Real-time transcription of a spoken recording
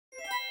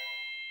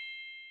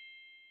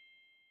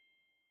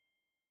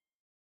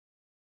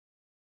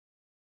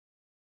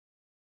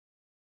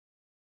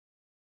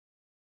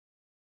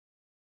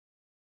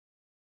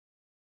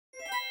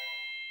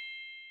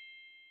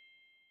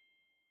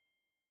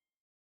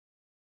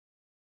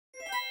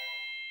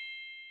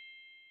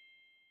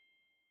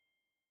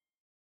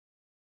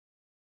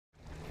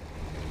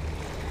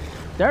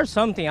There's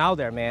something out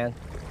there, man.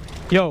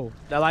 Yo,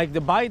 like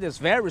the bite is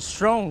very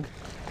strong.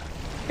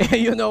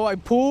 You know, I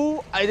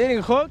pull, I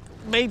didn't hook,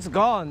 bait's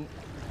gone.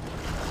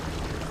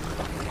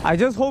 I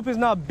just hope it's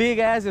not big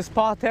as a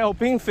spot-tail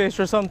pinfish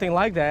or something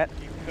like that. It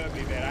could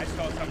be, man. I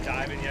saw some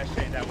diving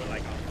yesterday that was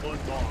like a foot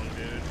long,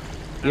 dude.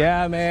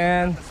 Yeah,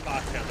 man. The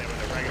spot-tail, they were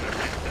the regular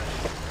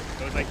pinfish.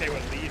 It was like they were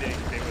leading,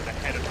 they were the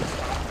head of the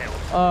spot-tail.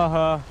 Uh-huh.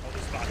 All the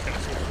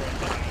spot-tails were running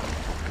behind.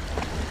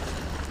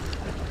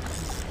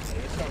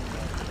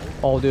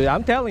 Oh, dude,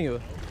 I'm telling you.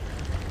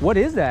 What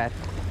is that?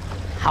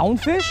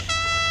 Houndfish?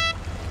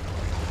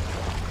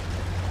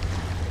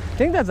 I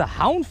think that's a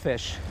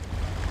houndfish.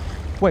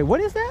 Wait,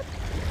 what is that?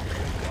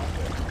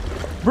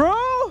 Bro!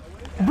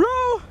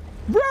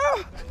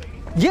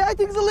 Yeah, I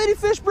think it's a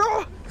ladyfish,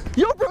 bro!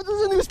 Yo, bro, this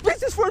is a new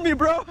species for me,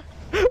 bro!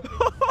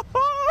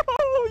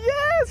 Oh,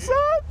 yeah,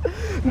 son!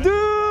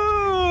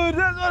 Dude,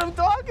 that's what I'm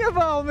talking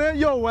about, man.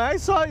 Yo, when I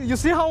saw it, you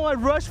see how I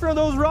rushed from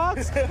those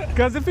rocks?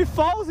 Because if it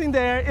falls in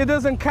there, it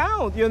doesn't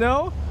count, you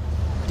know?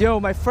 Yo,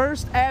 my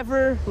first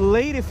ever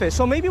ladyfish.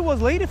 So maybe it was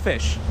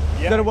ladyfish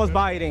that it was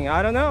biting.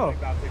 I don't know.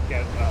 About to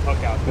get a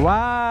hook out there.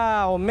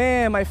 Wow,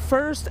 man, my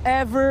first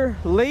ever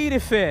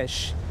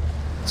ladyfish.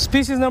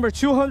 Species number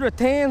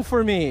 210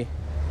 for me.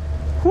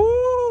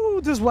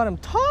 Whoo, this is what I'm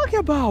talking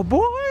about,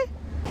 boy.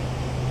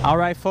 All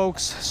right,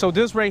 folks, so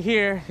this right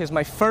here is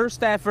my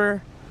first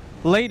ever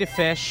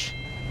ladyfish.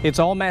 It's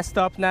all messed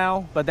up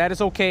now, but that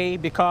is okay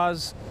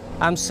because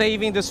I'm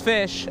saving this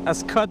fish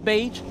as cut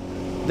bait.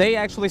 They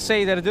actually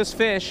say that this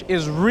fish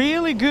is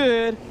really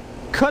good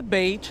cut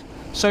bait.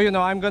 So, you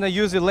know, I'm gonna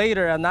use it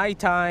later at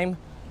nighttime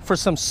for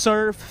some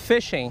surf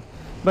fishing.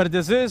 But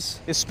this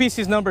is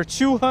species number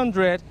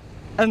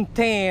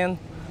 210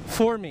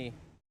 for me.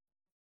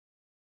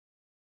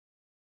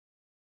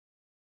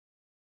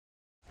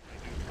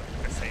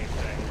 The same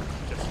thing,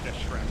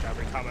 just shrimp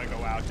every time I go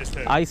out. Just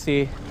to... I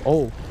see.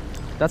 Oh,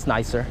 that's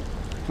nicer.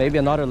 Maybe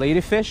another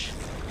ladyfish.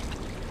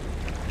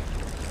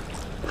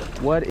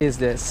 What is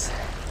this?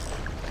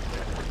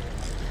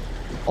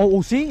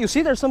 Oh, see? You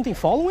see there's something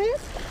following it?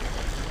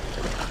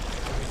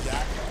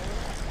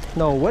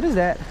 No, what is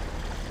that?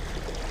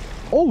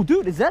 Oh,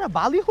 dude, is that a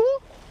ballyhoo?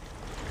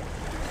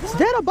 Is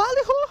that a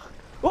ballyhoo?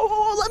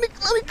 Oh, let me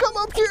come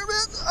up here,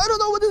 man. I don't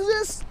know what this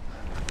is.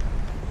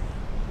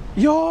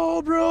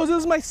 Yo, bro, this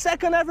is my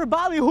second ever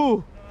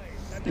ballyhoo.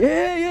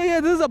 Yeah,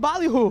 this is a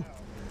ballyhoo.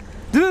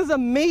 This is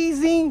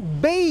amazing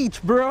bait,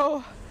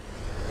 bro.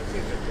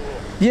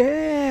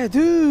 Yeah,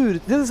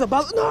 dude, this is a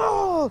ballyhoo.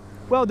 No!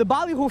 Well, the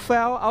ballyhoo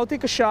fell. I'll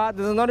take a shot.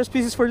 There's another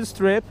species for this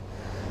trip.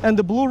 And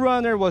the blue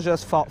runner was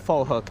just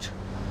fall hooked.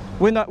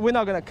 We're not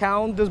gonna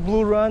count this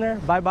blue runner.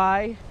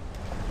 Bye-bye.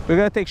 We're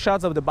gonna take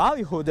shots of the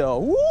ballyhoo though.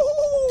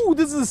 Woo!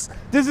 This is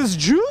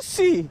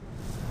juicy.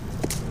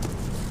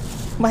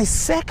 My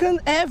second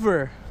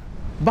ever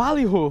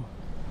ballyhoo.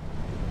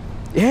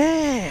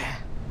 Yeah.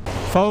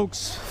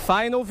 Folks,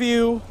 final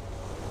view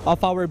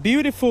of our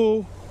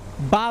beautiful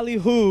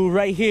ballyhoo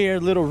right here,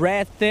 little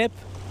red tip.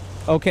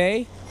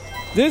 Okay.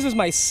 This is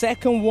my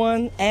second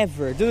one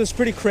ever. This is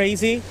pretty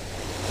crazy.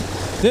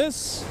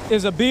 This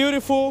is a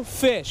beautiful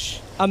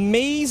fish.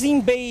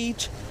 Amazing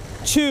bait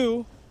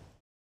too.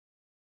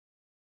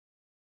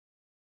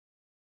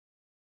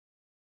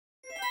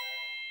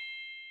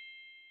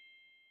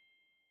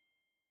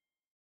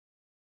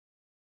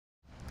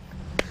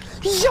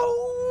 Yo,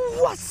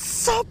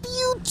 what's up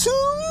YouTube?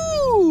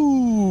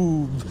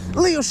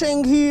 Leo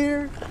Sheng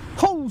here,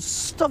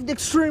 host of the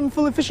Extreme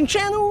Fillet Fishing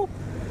channel.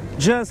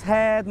 Just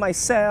had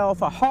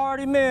myself a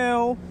hearty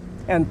meal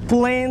and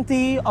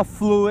plenty of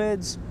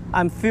fluids.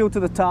 I'm filled to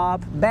the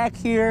top back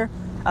here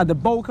at the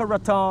Boca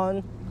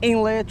Raton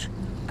inlet.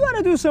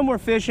 Gonna do some more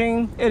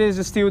fishing. It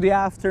is still the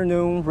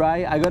afternoon,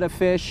 right? I gotta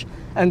fish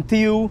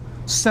until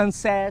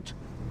sunset.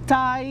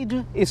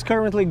 Tide is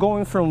currently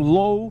going from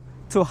low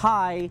to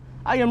high.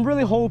 I am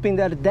really hoping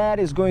that that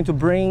is going to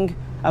bring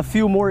a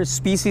few more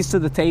species to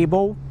the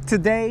table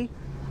today.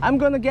 I'm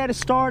gonna get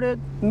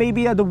started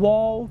maybe at the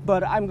wall,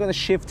 but I'm gonna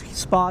shift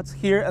spots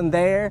here and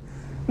there.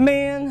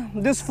 Man,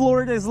 this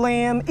Florida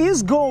Slam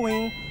is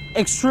going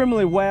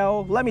extremely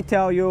well. Let me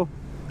tell you,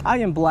 I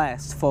am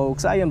blessed,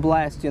 folks. I am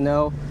blessed, you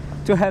know,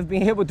 to have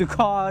been able to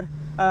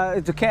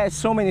catch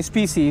so many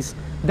species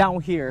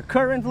down here.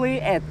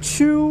 Currently at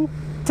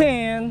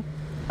 210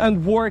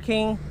 and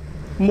working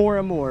more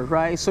and more,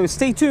 right? So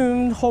stay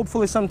tuned.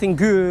 Hopefully something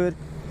good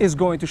is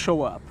going to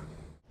show up.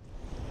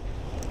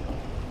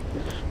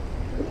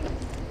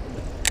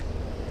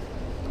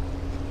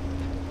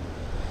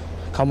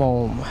 Come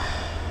on.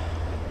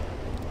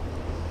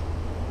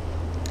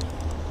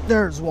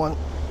 There's one.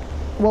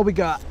 What we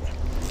got?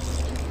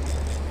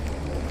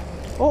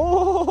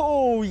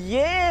 Oh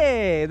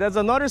yeah, that's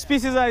another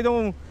species I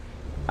don't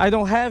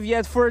have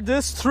yet for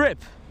this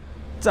trip.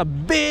 It's a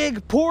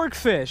big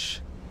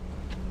porkfish.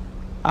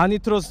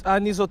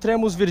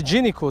 Anisotremus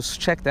virginicus.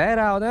 Check that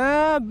out.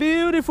 Ah,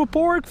 beautiful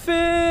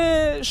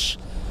porkfish.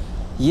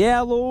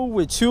 Yellow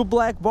with 2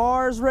 black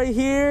bars right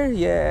here.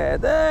 Yeah,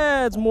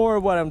 that's more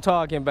what I'm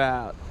talking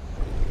about.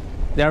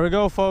 There we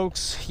go,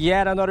 folks.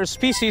 Yet another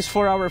species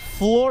for our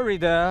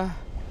Florida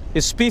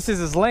Species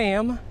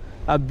Slam.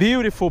 A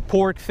beautiful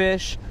pork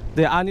fish,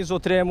 the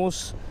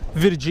Anisotremus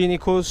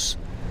virginicus.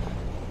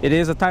 It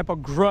is a type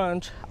of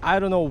grunt. I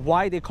don't know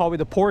why they call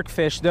it a pork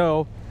fish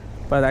though,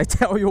 but I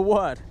tell you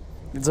what,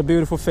 it's a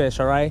beautiful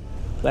fish, all right?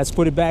 Let's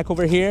put it back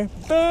over here.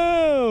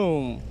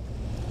 Boom!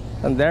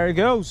 And there it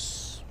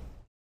goes.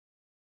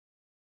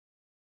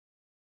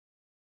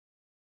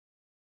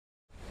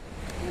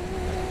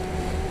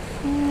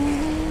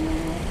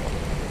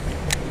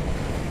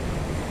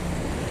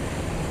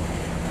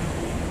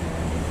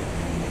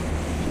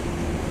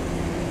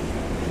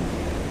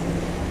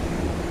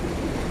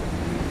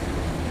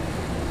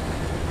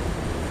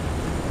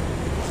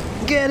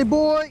 Get it,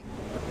 boy!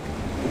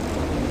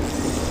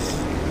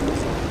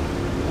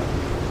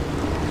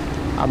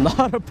 I'm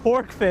not a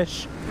pork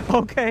fish,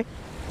 okay?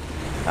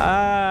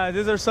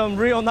 These are some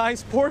real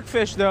nice pork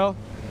fish though.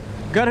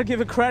 Gotta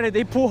give it credit,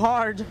 they pull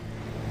hard.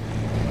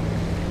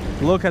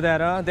 Look at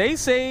that, huh? They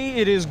say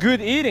it is good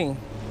eating.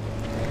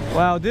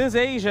 Well, this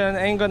Asian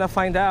ain't gonna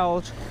find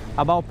out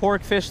about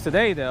pork fish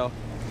today though.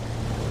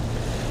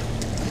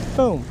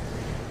 Boom.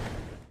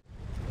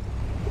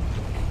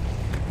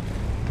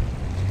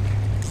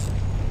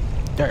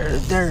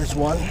 There's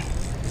one.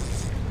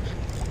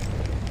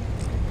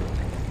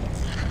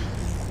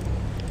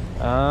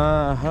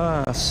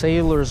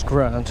 Sailor's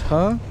grunt,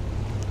 huh?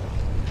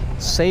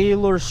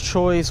 Sailor's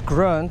choice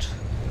grunt.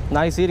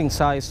 Nice eating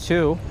size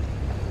too.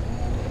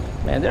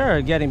 Man,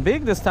 they're getting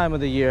big this time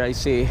of the year, I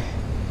see.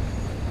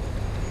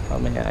 Oh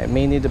man, I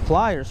may need the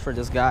pliers for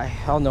this guy.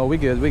 Oh no, we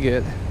good, we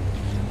good.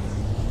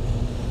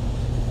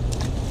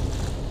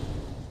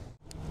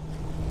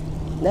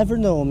 Never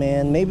know,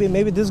 man. Maybe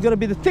this is gonna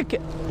be the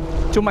ticket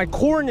to my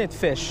cornet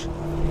fish.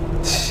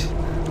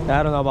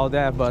 I don't know about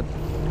that, but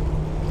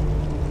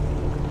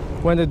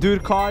when the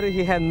dude caught it,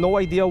 he had no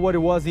idea what it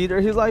was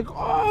either. He's like,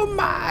 oh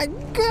my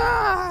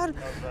God.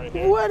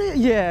 Right, what is,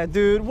 yeah,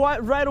 dude,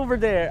 what, right over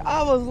there.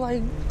 I was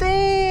like,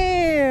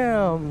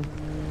 damn.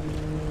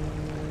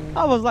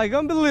 I was like,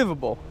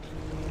 unbelievable.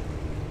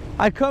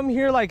 I come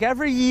here like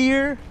every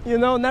year, you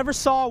know, never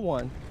saw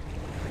one.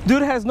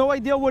 Dude has no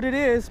idea what it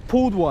is,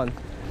 pulled one.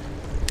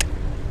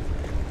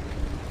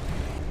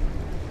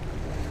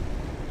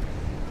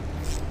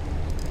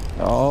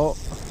 Oh,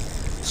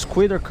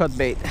 squid or cut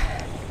bait.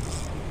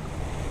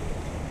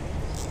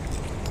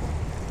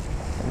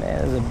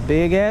 Man, it's a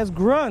big ass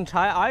grunt.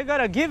 I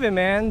gotta give it,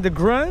 man. The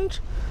grunt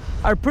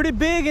are pretty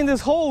big in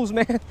this holes,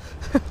 man.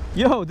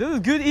 Yo, this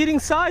is good eating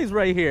size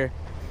right here.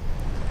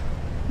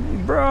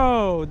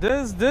 Bro,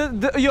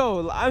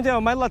 yo, I'm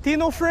telling my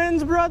Latino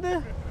friends,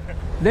 brother,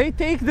 they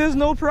take this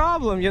no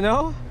problem, you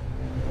know?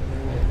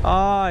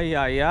 Ay,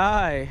 ay,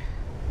 ay.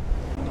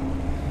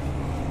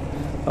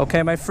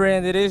 Okay, my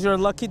friend, it is your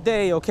lucky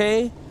day,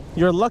 okay?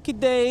 Your lucky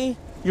day,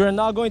 you're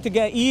not going to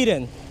get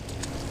eaten.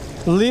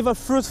 Live a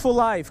fruitful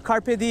life,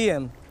 carpe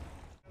diem.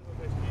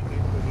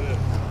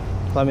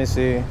 Let me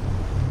see.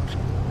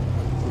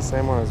 It's the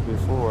same one as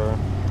before.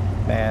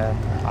 Man,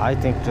 I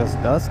think just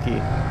dusky.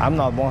 I'm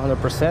not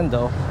 100%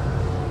 though.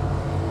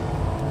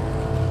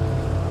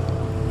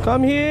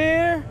 Come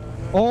here.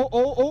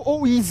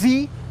 Oh,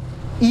 easy.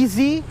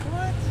 Easy.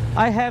 What?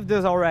 I have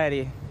this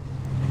already.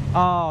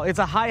 Oh, it's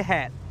a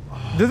hi-hat.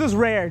 This is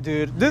rare,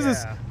 dude.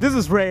 This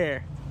is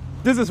rare.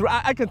 This is,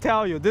 I can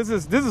tell you, this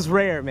is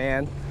rare,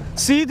 man.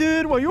 See,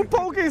 dude, when you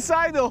poke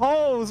inside the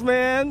holes,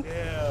 man.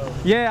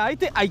 Yeah, I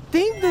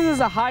think this is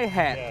a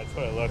hi-hat. Yeah, that's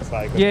what it looks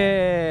like.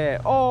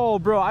 Yeah. Oh,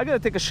 bro, I gotta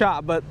take a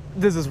shot, but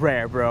this is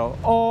rare, bro.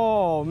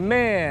 Oh,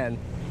 man.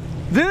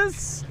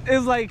 This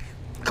is like,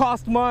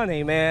 cost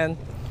money, man.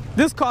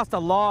 This cost a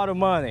lot of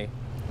money.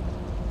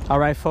 All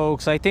right,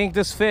 folks, I think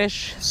this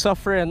fish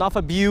suffered enough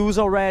abuse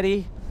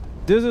already.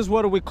 This is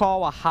what we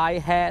call a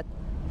hi-hat.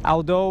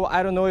 Although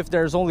I don't know if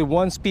there's only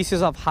one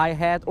species of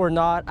hi-hat or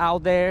not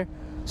out there.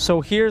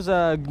 So here's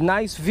a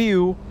nice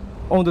view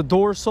on the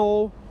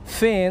dorsal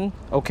fin,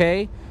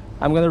 okay?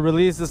 I'm gonna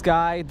release this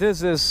guy.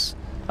 This is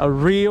a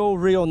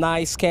real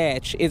nice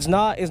catch. It's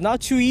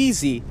not too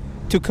easy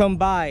to come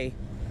by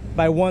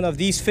one of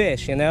these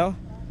fish, you know?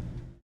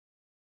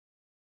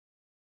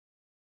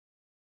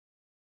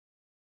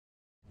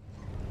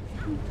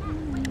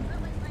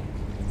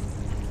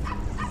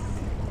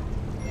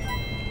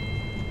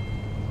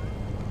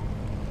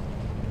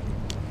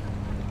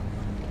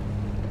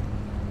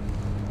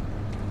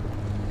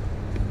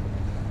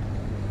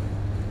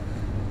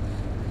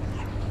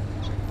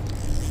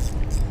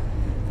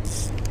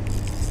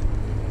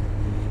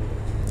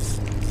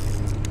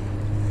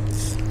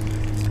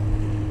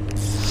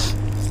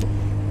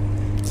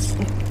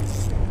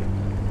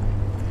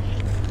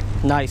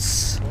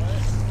 Nice.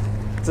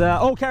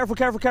 Oh, careful,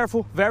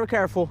 very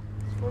careful.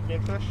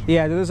 Scorpion fish?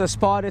 Yeah, this is a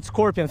spotted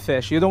scorpion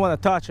fish. You don't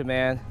want to touch it,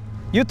 man.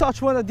 You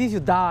touch one of these, you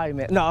die,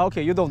 man. No,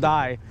 okay, you don't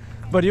die,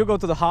 but you go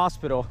to the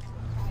hospital.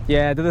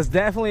 Yeah, this is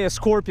definitely a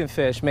scorpion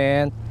fish,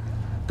 man.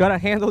 Gotta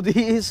handle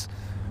these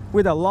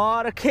with a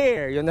lot of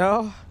care, you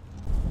know?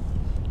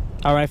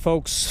 All right,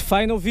 folks,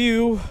 final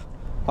view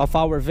of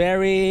our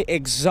very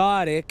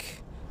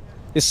exotic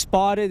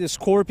spotted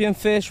scorpion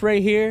fish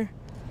right here.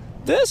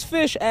 This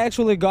fish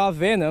actually got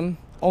venom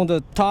on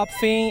the top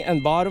fin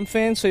and bottom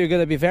fin, so you're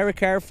gonna be very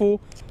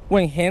careful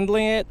when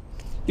handling it.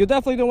 You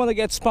definitely don't want to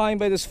get spined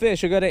by this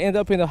fish. You're gonna end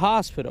up in the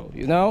hospital,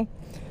 you know?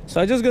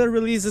 So I'm just gonna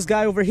release this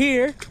guy over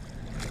here.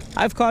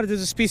 I've caught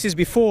this species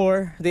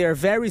before. They are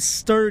very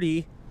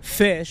sturdy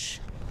fish.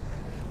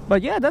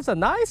 But yeah, that's a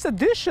nice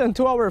addition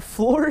to our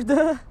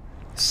Florida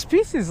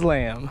Species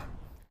Slam.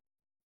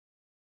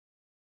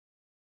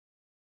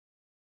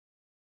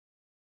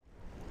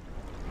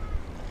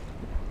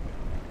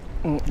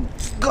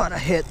 Gotta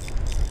hit.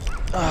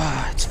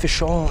 It's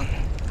fish on.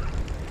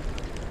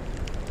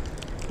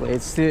 Wait,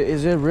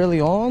 is it really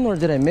on or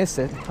did I miss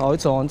it? Oh,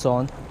 it's on, it's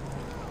on.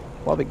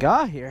 What we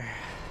got here?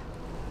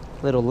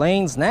 Little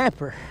lane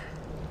snapper.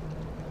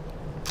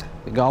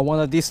 We got one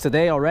of these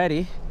today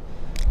already.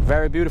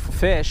 Very beautiful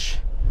fish,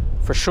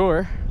 for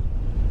sure.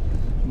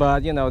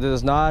 But you know, this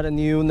is not a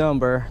new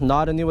number,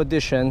 not a new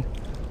addition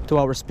to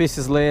our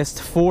species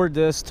list for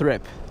this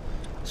trip.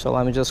 So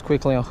let me just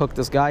quickly unhook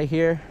this guy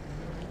here.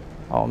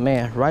 Oh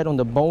man, right on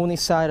the bony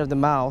side of the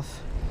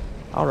mouth.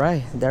 All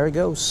right, there it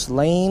goes,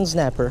 lane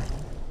snapper.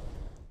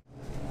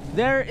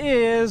 There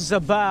is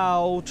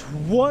about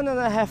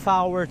 1.5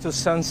 hours to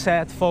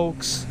sunset,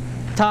 folks.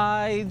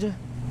 Tide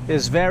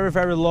is very,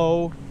 very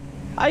low.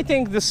 I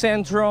think the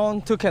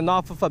Centron took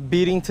enough of a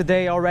beating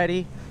today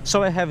already,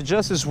 so I have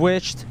just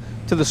switched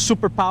to the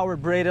super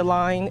powered braided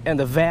line and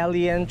the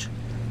Valiant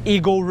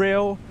Eagle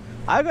reel.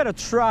 I gotta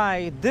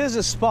try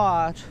this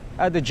spot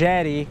at the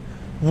jetty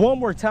one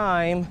more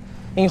time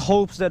in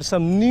hopes that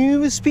some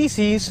new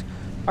species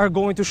are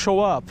going to show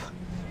up.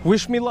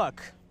 Wish me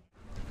luck.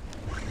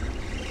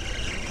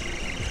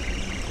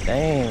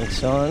 Dang,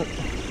 son.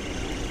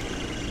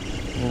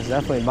 It's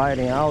definitely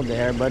biting out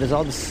there, but it's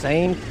all the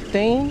same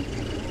thing.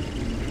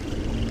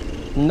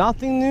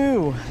 Nothing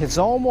new. It's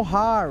all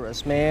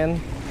moharas, man.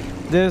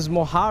 There's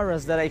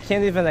moharas that I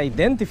can't even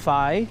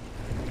identify.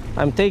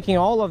 I'm taking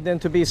all of them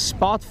to be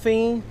spot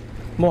fin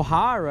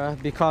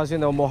mohara because, you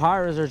know,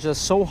 moharas are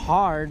just so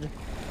hard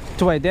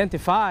to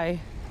identify.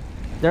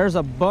 There's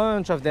a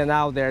bunch of them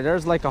out there.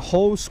 There's like a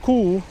whole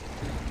school.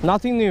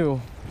 Nothing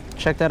new.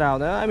 Check that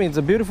out. I mean, it's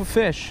a beautiful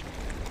fish.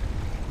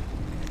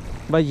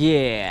 But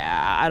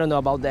yeah, I don't know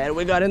about that.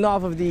 We got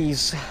enough of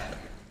these.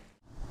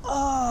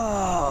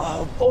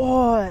 Oh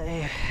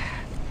boy.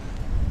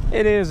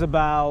 It is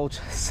about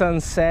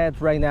sunset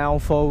right now,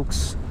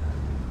 folks.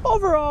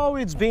 Overall,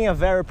 it's been a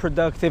very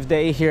productive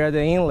day here at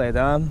the inlet.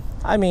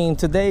 I mean,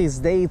 today is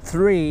day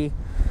 3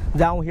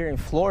 down here in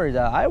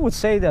Florida. I would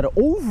say that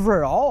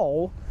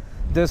overall,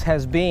 this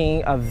has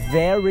been a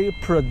very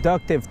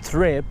productive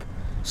trip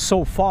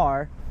so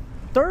far.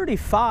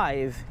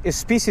 35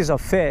 species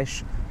of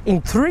fish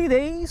in 3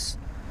 days.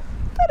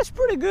 That is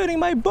pretty good in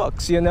my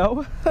books, you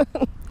know.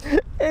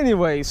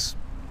 Anyways,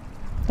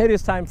 it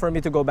is time for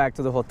me to go back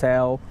to the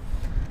hotel.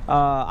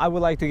 I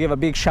would like to give a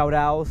big shout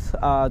out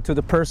to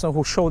the person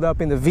who showed up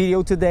in the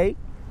video today.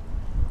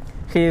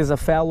 He is a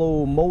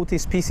fellow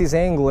multi-species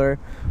angler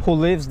who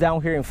lives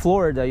down here in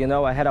Florida. You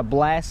know, I had a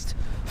blast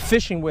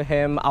fishing with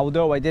him,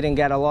 although I didn't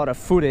get a lot of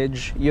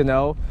footage, you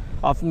know,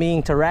 of me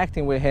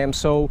interacting with him.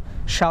 So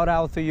shout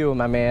out to you,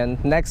 my man.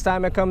 Next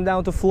time I come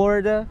down to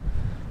Florida,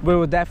 we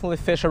will definitely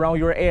fish around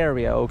your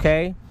area,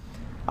 okay?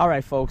 All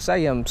right, folks, I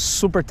am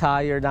super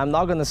tired. I'm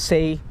not gonna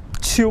say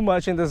too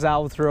much in this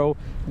outro.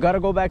 Gotta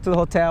go back to the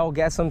hotel,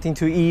 get something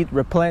to eat,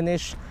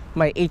 replenish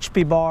my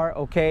HP bar,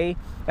 okay?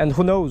 And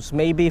who knows,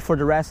 maybe for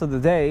the rest of the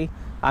day,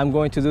 I'm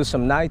going to do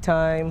some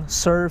nighttime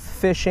surf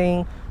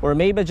fishing, or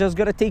maybe I just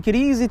gotta take it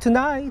easy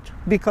tonight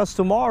because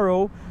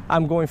tomorrow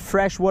I'm going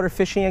freshwater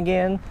fishing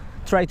again,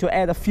 try to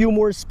add a few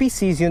more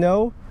species, you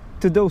know,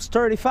 to those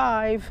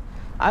 35.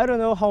 I don't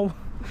know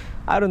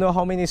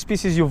how many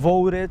species you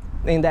voted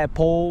in that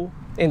poll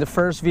in the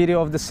first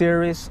video of the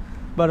series,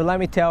 but let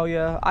me tell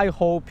you, I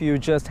hope you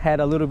just had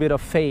a little bit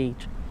of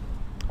faith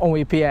on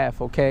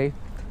EPF, okay?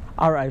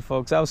 All right,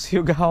 folks, I'll see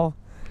you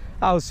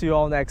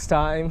all next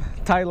time.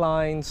 Tie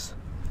lines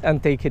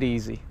and take it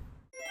easy.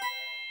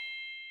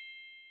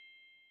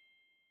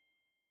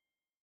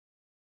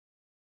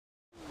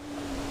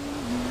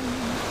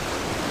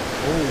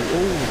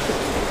 Oh,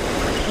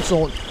 it's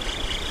on.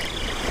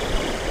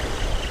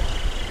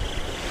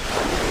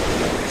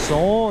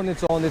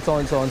 It's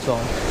on.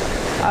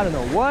 I don't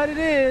know what it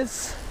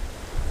is,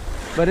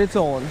 but it's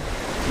on.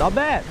 Not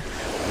bad.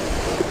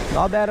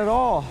 Not bad at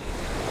all.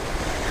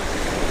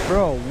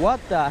 Bro, what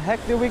the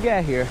heck did we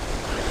get here?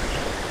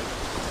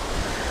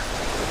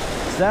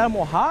 Is that a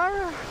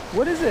mohara?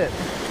 What is it?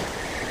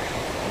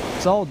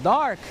 It's all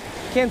dark.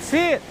 Can't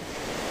see it.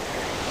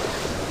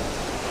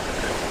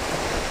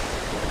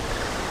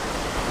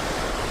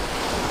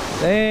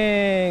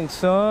 Dang,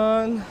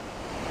 son.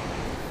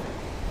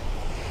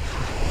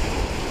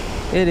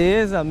 It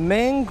is a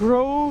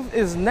mangrove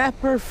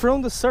snapper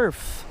from the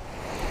surf.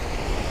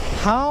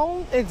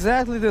 How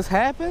exactly this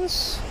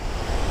happens,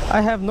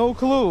 I have no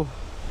clue.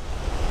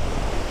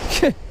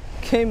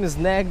 Came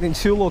snagged in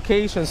 2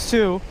 locations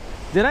too.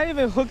 Did I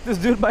even hook this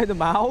dude by the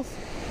mouth?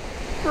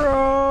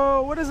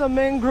 Bro, what is a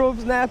mangrove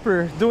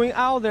snapper doing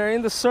out there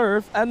in the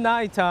surf at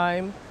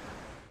nighttime?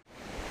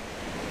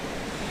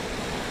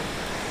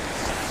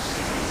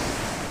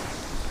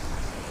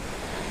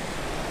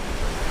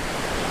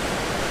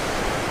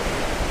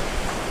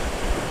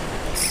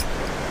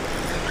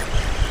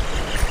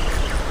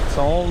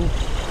 So,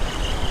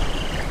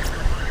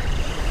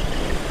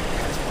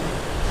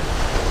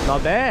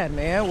 not bad,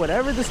 man.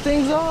 Whatever these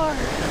things are,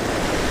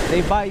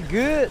 they bite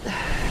good.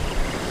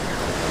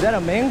 Is that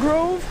a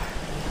mangrove?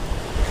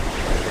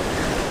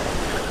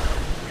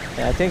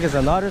 Yeah, I think it's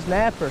another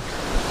snapper.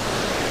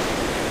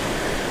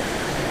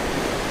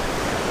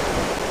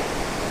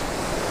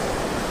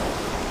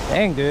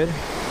 Dang, dude.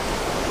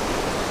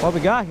 What we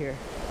got here?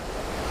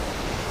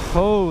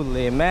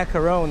 Holy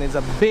macaroni, it's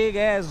a big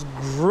ass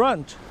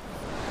grunt.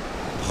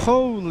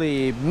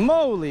 Holy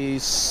moly,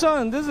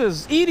 son, this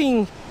is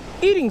eating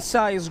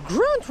size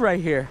grunt right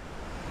here.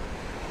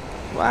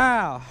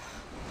 Wow,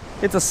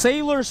 it's a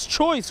sailor's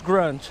choice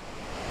grunt.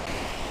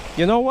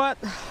 You know what?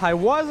 I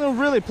wasn't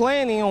really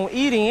planning on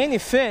eating any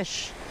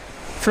fish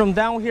from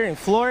down here in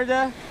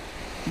Florida,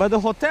 but the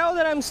hotel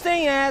that I'm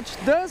staying at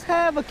does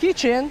have a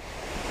kitchen,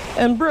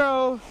 and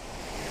bro,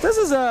 this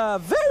is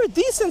a very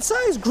decent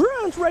sized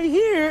grunt right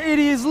here. It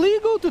is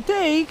legal to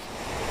take.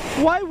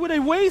 Why would I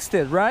waste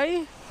it,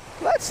 right?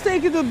 Let's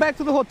take it back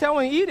to the hotel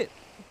and eat it.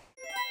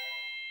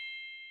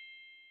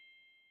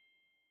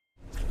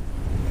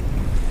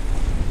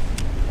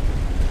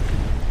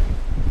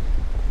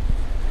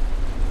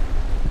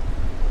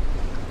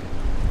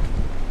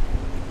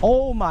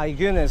 Oh my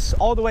goodness,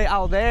 all the way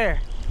out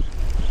there.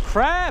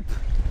 Crap,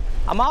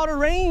 I'm out of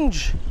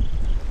range.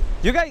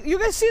 You guys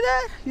see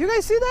that? You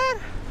guys see that?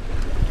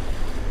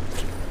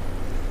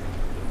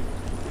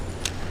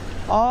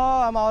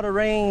 Oh, I'm out of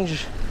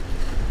range.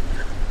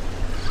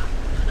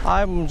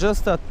 I'm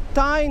just a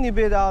tiny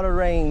bit out of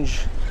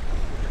range.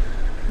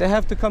 They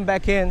have to come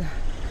back in.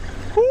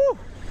 Whew,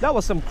 that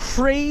was some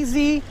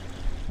crazy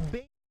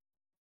big.